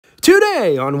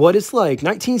Today on What It's Like,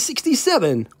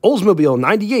 1967, Oldsmobile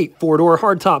 98 four-door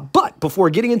hardtop. But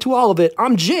before getting into all of it,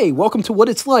 I'm Jay. Welcome to What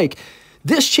It's Like.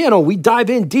 This channel, we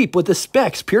dive in deep with the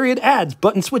specs, period, ads,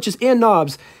 button switches, and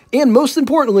knobs. And most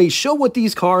importantly, show what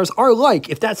these cars are like.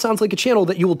 If that sounds like a channel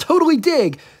that you will totally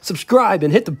dig, subscribe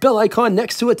and hit the bell icon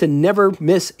next to it to never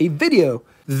miss a video.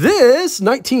 This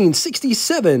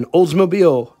 1967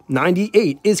 Oldsmobile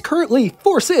 98 is currently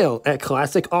for sale at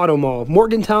Classic Auto Mall,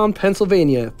 Morgantown,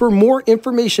 Pennsylvania. For more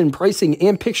information, pricing,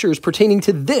 and pictures pertaining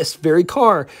to this very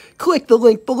car, click the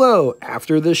link below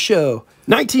after the show.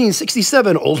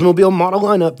 1967 Oldsmobile model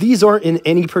lineup. These aren't in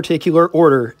any particular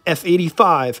order.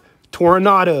 F85,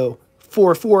 Toronado,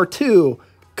 442,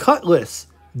 Cutlass,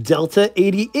 Delta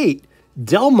 88,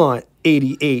 Delmont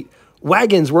 88.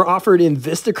 Wagons were offered in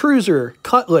Vista Cruiser,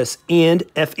 Cutlass, and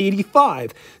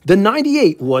F85. The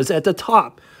 98 was at the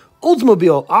top.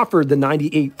 Oldsmobile offered the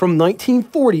 98 from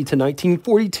 1940 to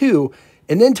 1942,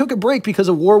 and then took a break because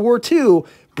of World War II,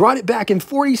 brought it back in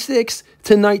 46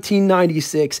 to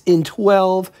 1996 in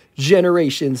 12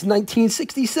 generations.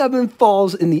 1967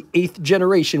 falls in the 8th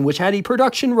generation, which had a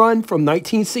production run from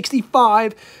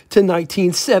 1965 to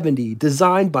 1970,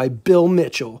 designed by Bill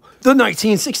Mitchell. The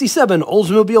 1967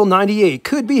 Oldsmobile 98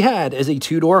 could be had as a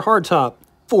 2-door hardtop,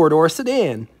 4-door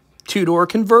sedan, 2-door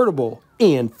convertible,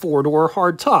 and 4-door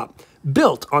hardtop,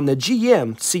 built on the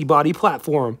GM C-body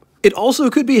platform. It also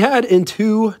could be had in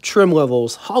 2 trim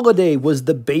levels. Holiday was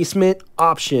the basement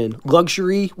option.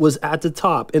 Luxury was at the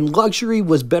top, and luxury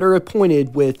was better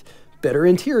appointed with better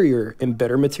interior and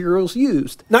better materials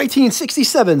used.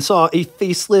 1967 saw a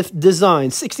facelift design,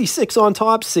 66 on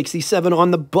top, 67 on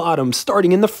the bottom.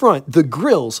 Starting in the front, the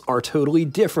grills are totally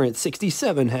different.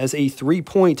 67 has a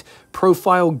 3-point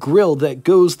profile grill that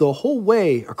goes the whole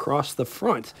way across the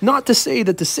front. Not to say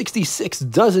that the 66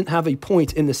 doesn't have a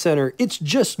point in the center, it's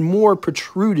just more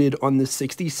protruded on the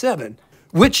 67.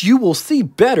 Which you will see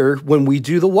better when we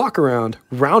do the walk around.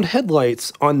 Round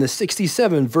headlights on the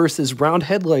 67 versus round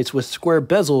headlights with square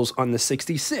bezels on the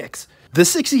 66. The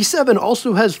 67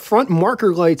 also has front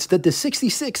marker lights that the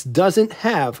 66 doesn't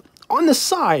have. On the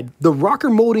side, the rocker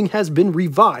molding has been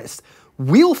revised.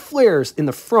 Wheel flares in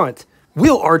the front.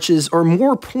 Wheel arches are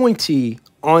more pointy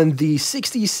on the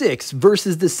 66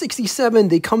 versus the 67.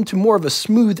 They come to more of a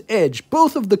smooth edge.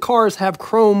 Both of the cars have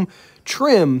chrome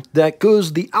trim that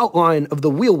goes the outline of the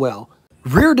wheel well.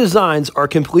 Rear designs are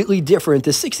completely different.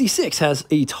 The 66 has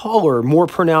a taller, more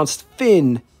pronounced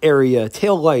fin area.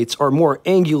 Tail lights are more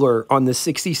angular on the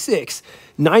 66.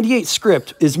 98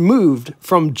 script is moved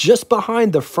from just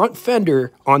behind the front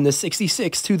fender on the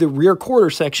 66 to the rear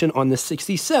quarter section on the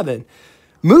 67.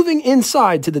 Moving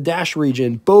inside to the dash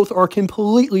region, both are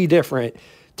completely different.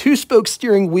 2-spoke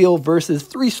steering wheel versus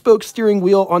 3-spoke steering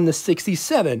wheel on the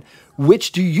 67.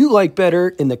 Which do you like better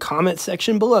in the comment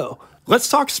section below? Let's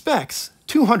talk specs.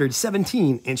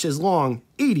 217 inches long,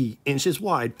 80 inches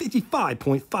wide,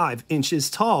 55.5 inches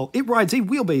tall. It rides a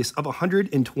wheelbase of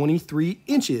 123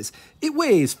 inches. It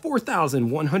weighs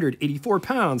 4,184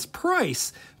 pounds.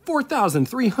 Price,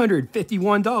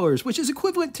 $4,351, which is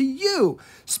equivalent to you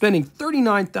spending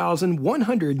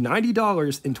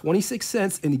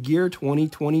 $39,190.26 in the year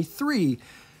 2023.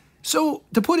 So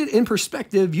to put it in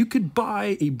perspective, you could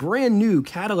buy a brand new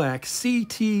Cadillac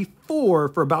CT4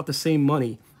 for about the same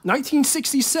money.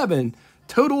 1967,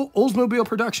 total Oldsmobile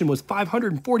production was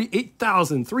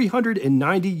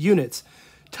 548,390 units.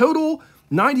 Total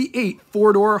 98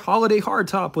 4-door holiday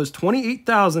hardtop was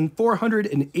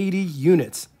 28,480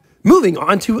 units. Moving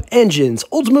on to engines,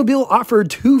 Oldsmobile offered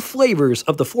 2 flavors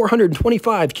of the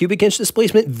 425 cubic inch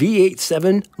displacement V8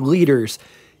 7 liters.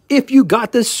 If you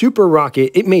got the Super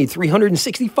Rocket, it made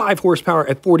 365 horsepower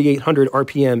at 4,800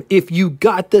 RPM. If you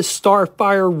got the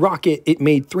Starfire Rocket, it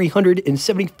made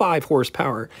 375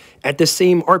 horsepower at the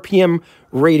same RPM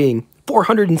rating.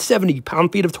 470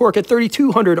 pound-feet of torque at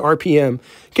 3,200 RPM.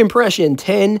 Compression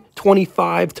 10,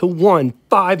 25 to 1,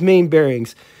 5 main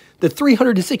bearings. The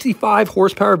 365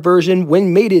 horsepower version,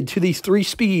 when mated to the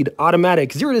 3-speed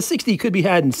automatic 0 to 60, could be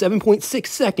had in 7.6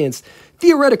 seconds.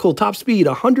 Theoretical top speed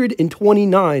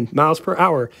 129 miles per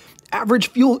hour. Average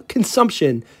fuel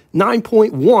consumption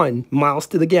 9.1 miles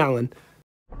to the gallon.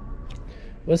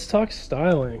 Let's talk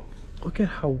styling. Look at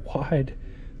how wide,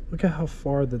 look at how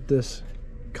far that this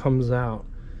comes out.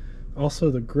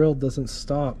 Also, the grille doesn't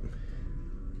stop.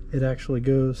 It actually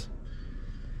goes.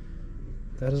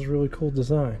 That is a really cool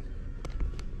design.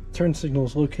 Turn signal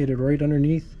is located right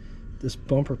underneath this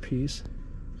bumper piece.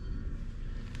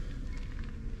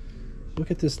 Look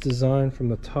at this design from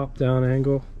the top down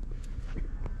angle.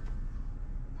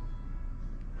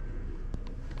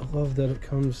 I love that it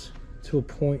comes to a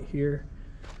point here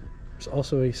There's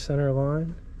also a center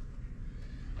line,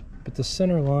 but the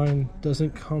center line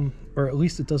doesn't come, or at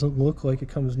least it doesn't look like it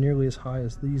comes nearly as high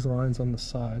as these lines on the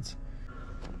sides.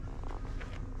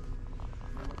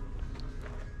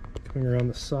 Coming around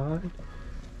the side,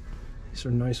 these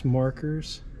are nice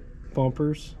markers,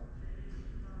 bumpers.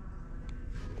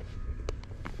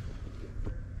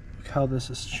 Look how this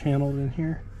is channeled in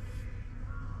here.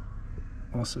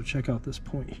 Also check out this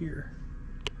point here.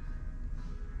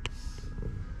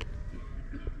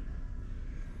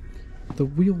 The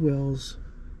wheel wells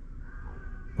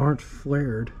aren't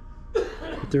flared,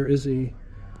 but there is a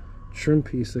trim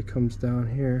piece that comes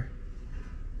down here.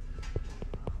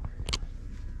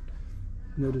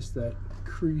 Notice that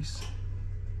crease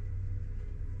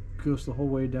goes the whole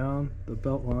way down the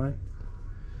belt line.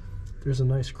 There's a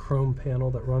nice chrome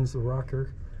panel that runs the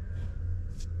rocker.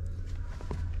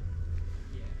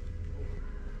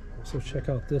 Also check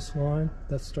out this line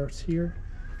that starts here.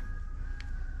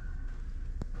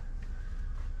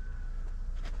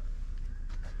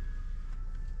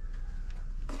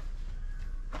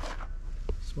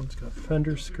 This one's got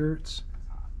fender skirts.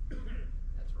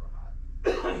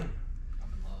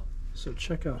 So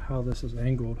check out how this is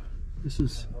angled. This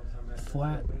is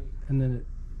flat and then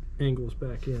it angles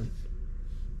back in.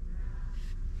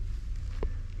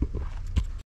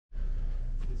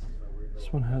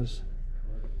 This one has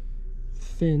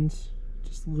fins,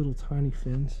 just little tiny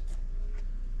fins.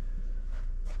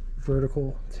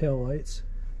 Vertical tail lights.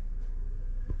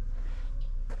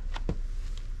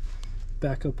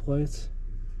 Backup lights.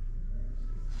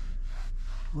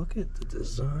 Look at the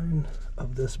design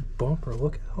of this bumper.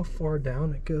 Look at how far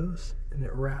down it goes and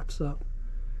it wraps up.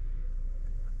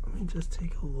 I mean, just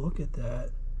take a look at that.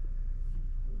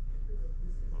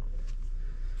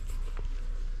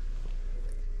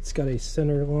 It's got a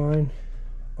center line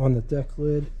on the deck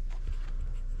lid.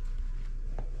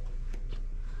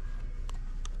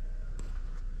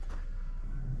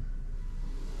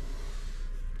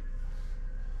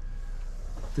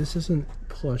 This isn't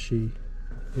plushy.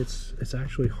 It's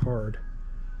actually hard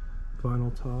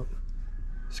vinyl top.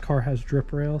 This car has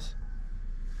drip rails.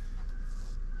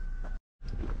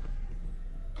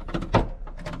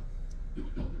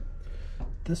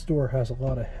 This door has a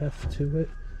lot of heft to it.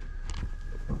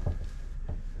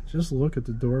 Just look at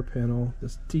the door panel,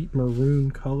 this deep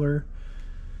maroon color.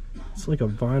 It's like a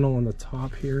vinyl on the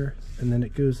top here, and then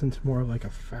it goes into more like a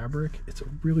fabric. It's a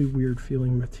really weird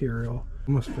feeling material.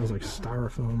 Almost feels like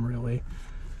styrofoam, really.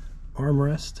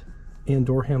 Armrest and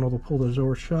door handle to pull the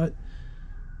door shut.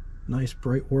 Nice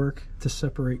bright work to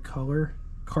separate color.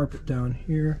 Carpet down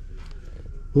here.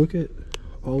 Look at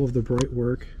all of the bright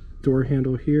work. Door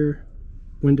handle here.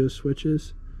 Window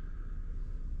switches.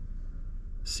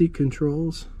 Seat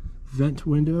controls. Vent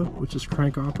window, which is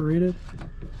crank operated.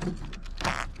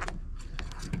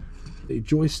 A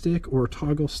joystick or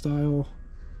toggle style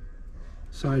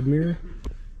side mirror.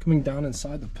 Coming down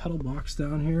inside the pedal box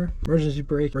down here. Emergency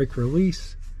brake, brake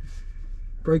release,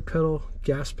 brake pedal,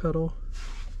 gas pedal.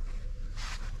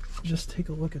 Just take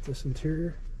a look at this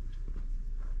interior.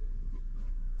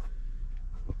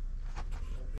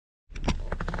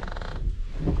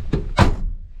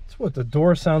 That's what the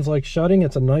door sounds like shutting.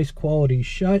 It's a nice quality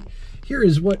shut. Here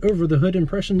is what over the hood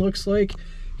impression looks like.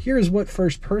 Here is what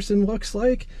first person looks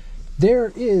like.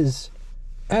 There is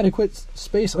adequate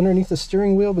space underneath the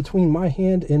steering wheel between my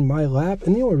hand and my lap,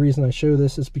 and the only reason I show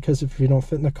this is because if you don't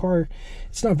fit in the car,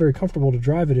 it's not very comfortable to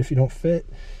drive it if you don't fit.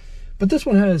 But this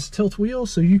one has tilt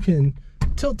wheels, so you can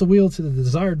tilt the wheel to the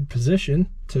desired position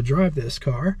to drive this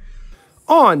car.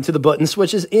 On to the button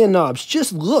switches and knobs.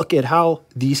 Just look at how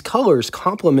these colors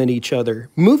complement each other,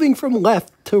 moving from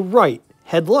left to right.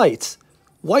 Headlights,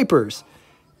 wipers,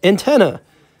 antenna,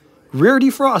 rear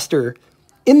defroster.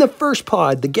 In the first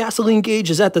pod, the gasoline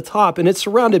gauge is at the top and it's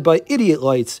surrounded by idiot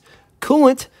lights,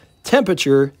 coolant,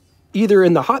 temperature, either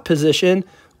in the hot position,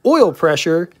 oil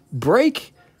pressure,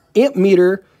 brake, amp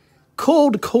meter,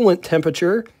 cold coolant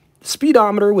temperature,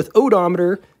 speedometer with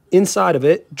odometer inside of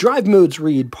it, drive modes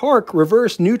read, park,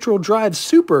 reverse, neutral, drive,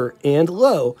 super, and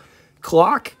low,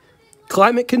 clock,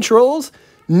 climate controls.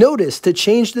 Notice to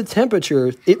change the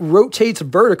temperature, it rotates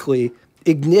vertically,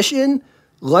 ignition,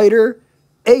 lighter,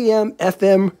 AM,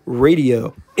 FM,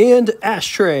 radio, and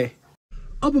ashtray.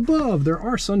 Up above, there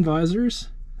are sun visors,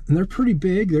 and they're pretty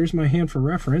big. There's my hand for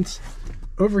reference.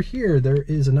 Over here, there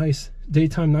is a nice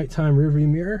daytime, nighttime rear view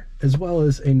mirror, as well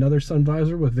as another sun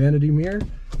visor with vanity mirror.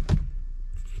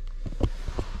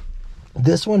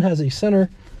 This one has a center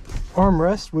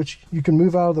armrest, which you can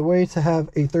move out of the way to have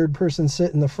a third person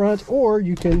sit in the front, or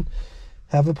you can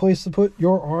have a place to put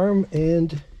your arm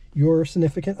and your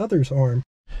significant other's arm.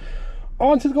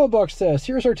 On to the glove box test.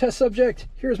 Here's our test subject.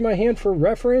 Here's my hand for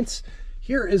reference.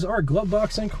 Here is our glove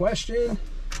box in question.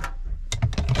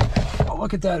 Oh,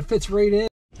 look at that. It fits right in.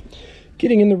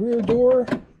 Getting in the rear door.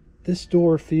 This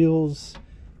door feels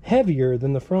heavier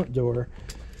than the front door.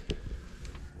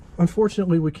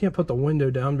 Unfortunately, we can't put the window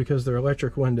down because they're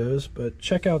electric windows, but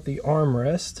check out the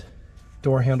armrest.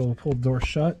 Door handle to pull the door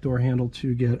shut, door handle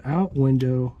to get out,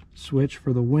 window switch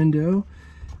for the window,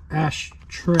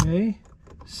 ashtray,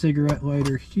 cigarette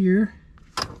lighter here.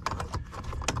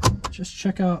 Just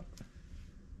check out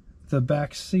the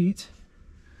back seat.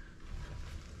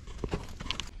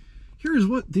 Here's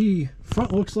what the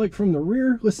front looks like from the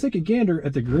rear. Let's take a gander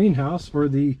at the greenhouse, or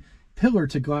the pillar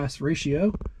to glass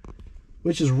ratio,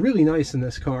 which is really nice in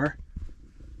this car.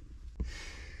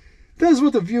 That's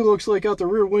what the view looks like out the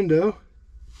rear window.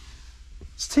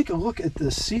 Let's take a look at the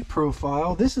seat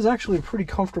profile. This is actually a pretty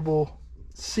comfortable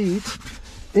seat.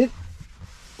 It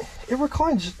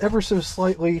reclines ever so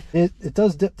slightly. It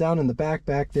does dip down in the back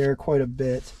there quite a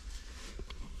bit.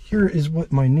 Here is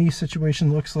what my knee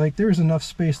situation looks like. There's enough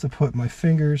space to put my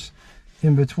fingers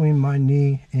in between my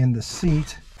knee and the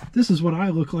seat. This is what I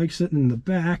look like sitting in the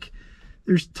back.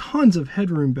 There's tons of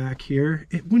headroom back here.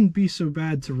 It wouldn't be so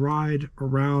bad to ride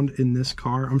around in this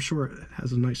car. I'm sure it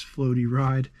has a nice floaty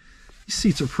ride. These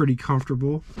seats are pretty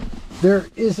comfortable. There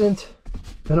isn't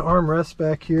an armrest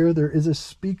back here. There is a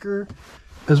speaker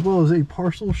as well as a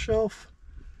parcel shelf.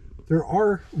 There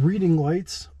are reading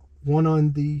lights, one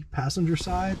on the passenger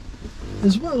side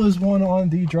as well as one on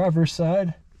the driver's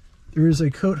side. There is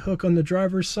a coat hook on the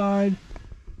driver's side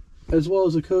as well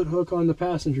as a coat hook on the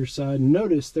passenger side.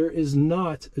 Notice there is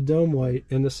not a dome light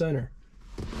in the center.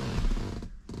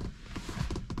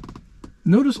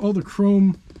 Notice all the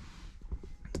chrome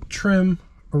trim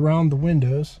around the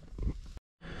windows.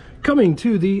 Coming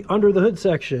to the under the hood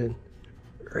section,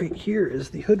 right here is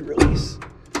the hood release.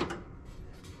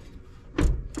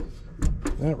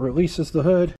 That releases the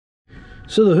hood.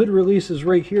 So the hood release is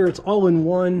right here. It's all in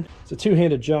one. It's a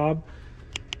two-handed job.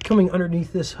 Coming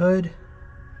underneath this hood,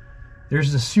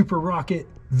 there's the Super Rocket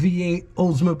V8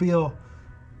 Oldsmobile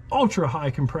ultra high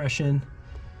compression.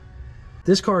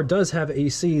 This car does have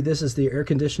AC. This is the air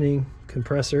conditioning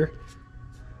compressor.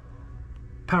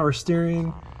 Power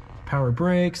steering, power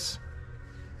brakes.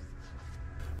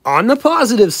 On the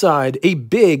positive side, a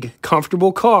big,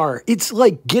 comfortable car. It's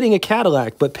like getting a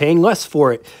Cadillac, but paying less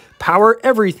for it. Power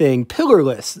everything,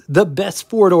 pillarless, the best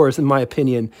four doors in my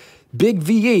opinion. Big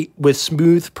V8 with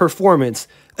smooth performance.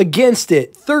 Against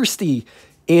it, thirsty,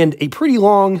 and a pretty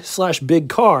long / big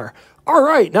car. All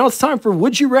right, now it's time for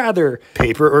Would You Rather.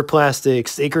 Paper or plastic,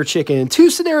 steak or chicken.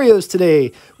 Two scenarios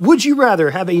today. Would you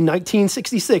rather have a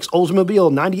 1966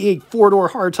 Oldsmobile 98 four-door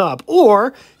hardtop,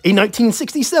 or a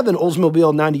 1967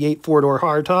 Oldsmobile 98 four-door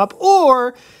hardtop, or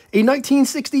a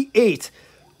 1968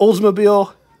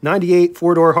 Oldsmobile 98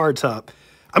 four-door hardtop?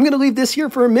 I'm going to leave this here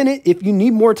for a minute. If you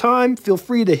need more time, feel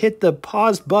free to hit the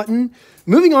pause button.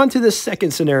 Moving on to the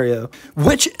second scenario.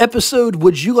 Which episode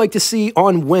would you like to see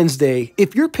on Wednesday?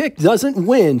 If your pick doesn't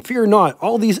win, fear not.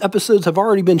 All these episodes have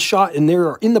already been shot and they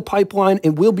are in the pipeline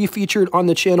and will be featured on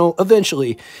the channel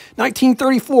eventually.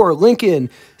 1934 Lincoln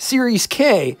Series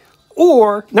K,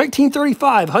 or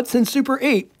 1935 Hudson Super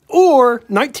 8, or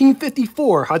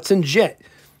 1954 Hudson Jet.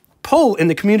 Poll in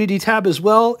the community tab as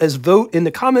well as vote in the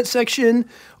comment section.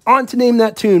 On to name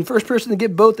that tune. First person to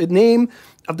give both the name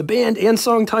of the band and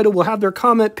song title will have their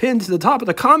comment pinned to the top of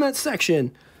the comment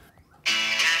section.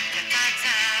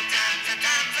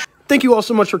 Thank you all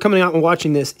so much for coming out and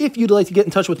watching this. If you'd like to get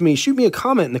in touch with me, shoot me a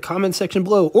comment in the comment section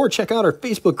below, or check out our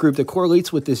Facebook group that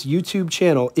correlates with this YouTube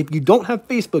channel. If you don't have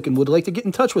Facebook and would like to get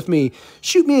in touch with me,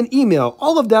 shoot me an email.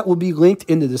 All of that will be linked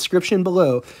in the description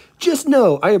below. Just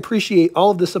know I appreciate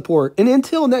all of the support. And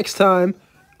until next time,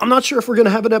 I'm not sure if we're going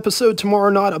to have an episode tomorrow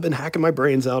or not. I've been hacking my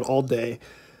brains out all day.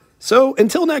 So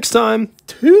until next time,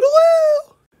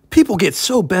 toodaloo! People get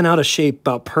so bent out of shape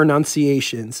about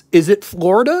pronunciations. Is it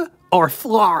Florida or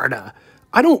Florida?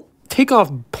 I don't take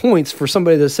off points for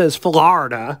somebody that says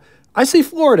Florida. I say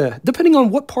Florida. Depending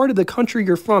on what part of the country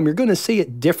you're from, you're going to say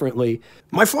it differently.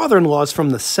 My father-in-law is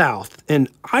from the South, and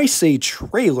I say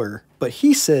trailer, but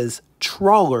he says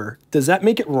trawler. Does that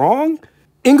make it wrong?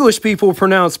 English people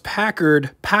pronounce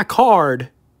Packard, Packard,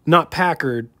 not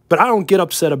Packard, but I don't get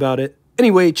upset about it.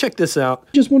 Anyway, check this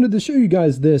out. Just wanted to show you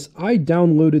guys this. I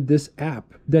downloaded this app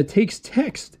that takes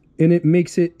text and it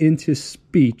makes it into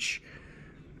speech.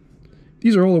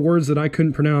 These are all the words that I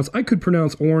couldn't pronounce. I could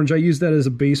pronounce orange. I used that as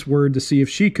a base word to see if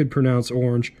she could pronounce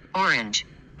orange. Orange.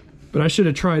 But I should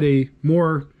have tried a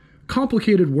more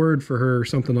complicated word for her or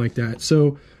something like that.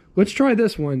 So let's try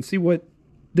this one. See what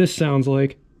this sounds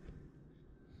like.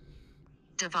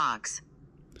 Devox.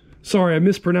 Sorry, I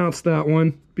mispronounced that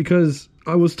one because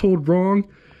I was told wrong.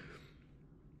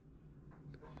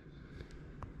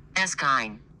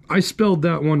 Eskine. I spelled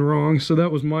that one wrong, so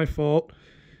that was my fault.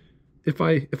 If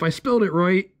I spelled it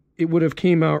right, it would have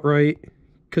came out right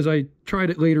because I tried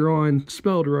it later on,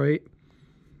 spelled right.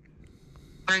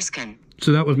 Erskine.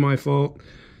 So that was my fault.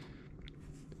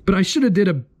 But I should have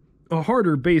did a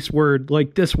harder base word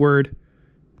like this word.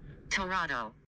 Toronto.